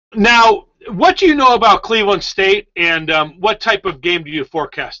Now, what do you know about Cleveland State, and what type of game do you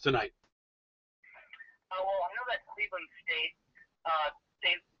forecast tonight? Well, I know that Cleveland State,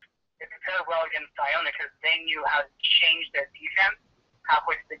 they prepared well against Iona because they knew how to change their defense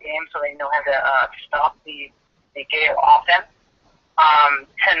halfway through the game, so they know how to stop the Gator offense.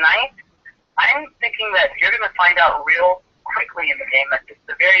 Tonight, I'm thinking that you're going to find out real quickly in the game, at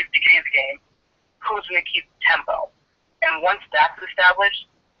the very beginning of the game, who's going to keep tempo. And once that's established,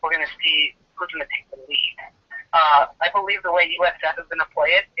 we're going to see who's going to take the lead. I believe the way USF is going to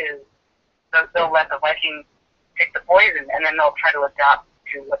play it is they'll let the Vikings take the poison, and then they'll try to adapt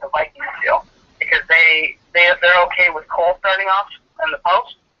to what the Vikings do. Because they're okay with Cole starting off in the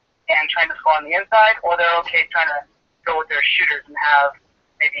post and trying to score on the inside, or they're okay trying to go with their shooters and have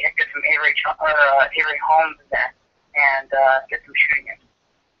maybe get some Avery Holmes in there and get some shooting in.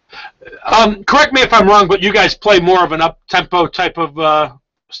 Correct me if I'm wrong, but you guys play more of an up-tempo type of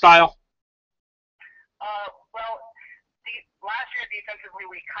style? Well, last year defensively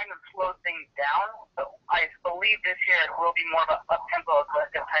we kind of slowed things down. So I believe this year it will be more of an up-tempo,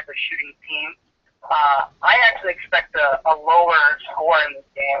 aggressive type of shooting team. I actually expect a lower score in this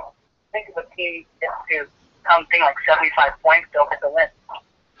game. I think if a team gets to something like 75 points, they'll get the win.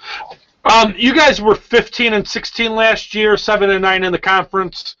 You guys were 15 and 16 last year, 7 and 9 in the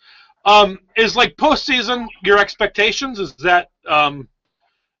conference. Is like postseason your expectations? Is that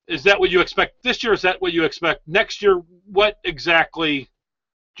what you expect this year? Is that what you expect next year? What exactly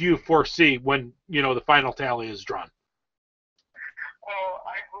do you foresee when the final tally is drawn? Well,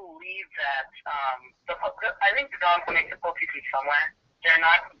 I believe that I think the Dons will make the postseason somewhere. They're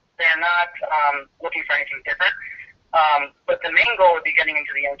not looking for anything different. But the main goal would be getting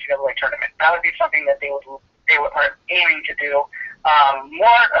into the NCAA tournament. That would be something that they are aiming to do.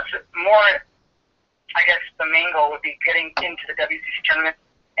 More, I guess the main goal would be getting into the WCC tournament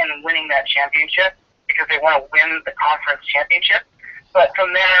and winning that championship because they want to win the conference championship. But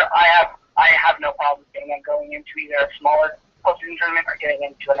from there, I have no problem seeing them going into either a smaller postseason tournament or getting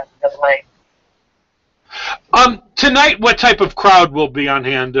into an NCAA. Tonight, what type of crowd will be on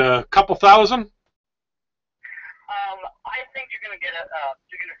hand? A couple thousand? I think you're going to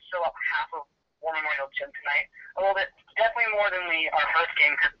fill up half of War Memorial Gym tonight. A little bit, definitely more than our first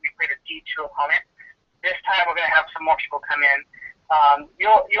game because we played a D2 opponent. This time we're going to have some more people come in.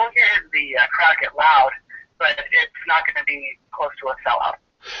 You'll hear the crowd get loud, but it's not going to be close to a sellout.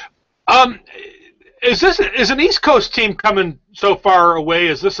 Is an East Coast team coming so far away?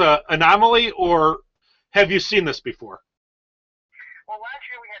 Is this an anomaly, or have you seen this before? Well, last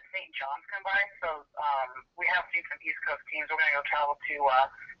year we had St. John's come by, so we have seen some East Coast teams. We're going to go travel to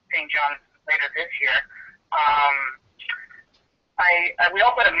St. John's later this year. We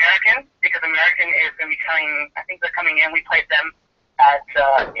also had American, because American is going to be coming. I think they're coming in. We played them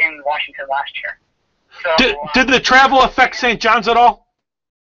in Washington last year. So did the travel affect St. John's at all?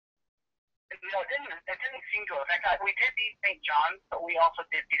 No, it didn't. It didn't seem to affect. We did beat St. John's, but we also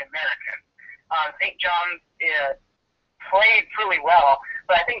did beat American. St. John's played really well,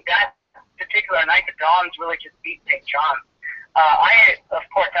 but I think that particular night the Dons really just beat St. John's. I, of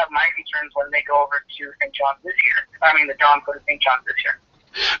course, have my concerns when they go over to St. John's this year. I mean, the Dons go to St. John's this year.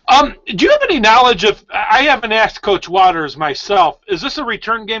 Do you have any knowledge of, I haven't asked Coach Waters myself, is this a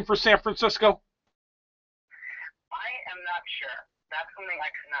return game for San Francisco? I am not sure. That's something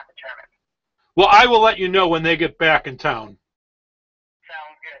I could not determine. Well, I will let you know when they get back in town.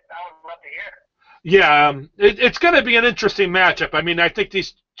 Sounds good. I would love to hear it. Yeah, it's going to be an interesting matchup. I mean, I think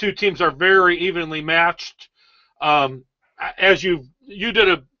these two teams are very evenly matched. As you did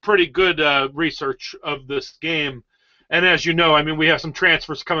a pretty good research of this game, and as you know, I mean, we have some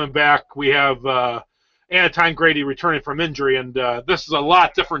transfers coming back. We have Anton Grady returning from injury, and this is a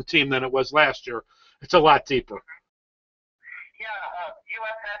lot different team than it was last year. It's a lot deeper. Yeah,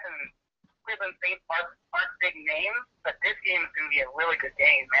 USF and Cleveland State aren't big names, but this game is going to be a really good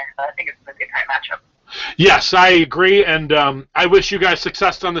game, man. I think it's going to be a tight matchup. Yes, I agree, and I wish you guys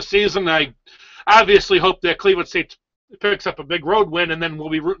success on the season. I obviously hope that Cleveland State picks up a big road win, and then we'll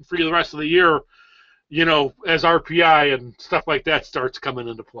be rooting for you the rest of the year, as RPI and stuff like that starts coming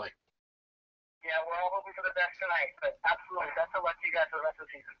into play. Yeah, we're all hoping for the best tonight, but absolutely, best of luck to you guys for the rest of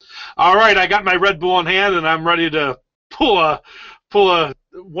the season. All right, I got my Red Bull in hand, and I'm ready to pull a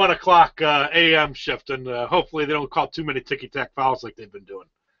 1 o'clock a.m. shift, and hopefully they don't call too many ticky-tack fouls like they've been doing.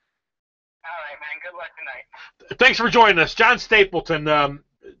 All right, man. Good luck tonight. Thanks for joining us, John Stapleton.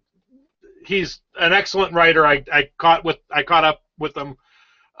 He's an excellent writer. I caught up with him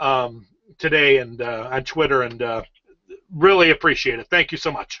today and on Twitter, and really appreciate it. Thank you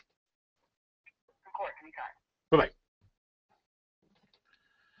so much.